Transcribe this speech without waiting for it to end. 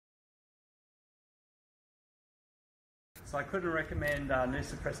So I couldn't recommend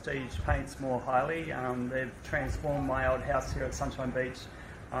Noosa Prestige paints more highly. They've transformed my old house here at Sunshine Beach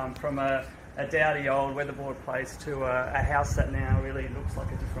from a dowdy old weatherboard place to a house that now really looks like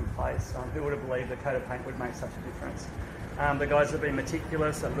a different place. Who would have believed a coat of paint would make such a difference? The guys have been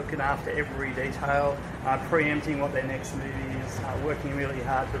meticulous at looking after every detail, preempting what their next move is, working really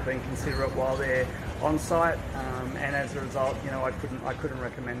hard but being considerate while they're on site, and as a result, you know, I couldn't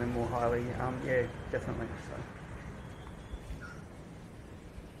recommend them more highly. Yeah, definitely. So.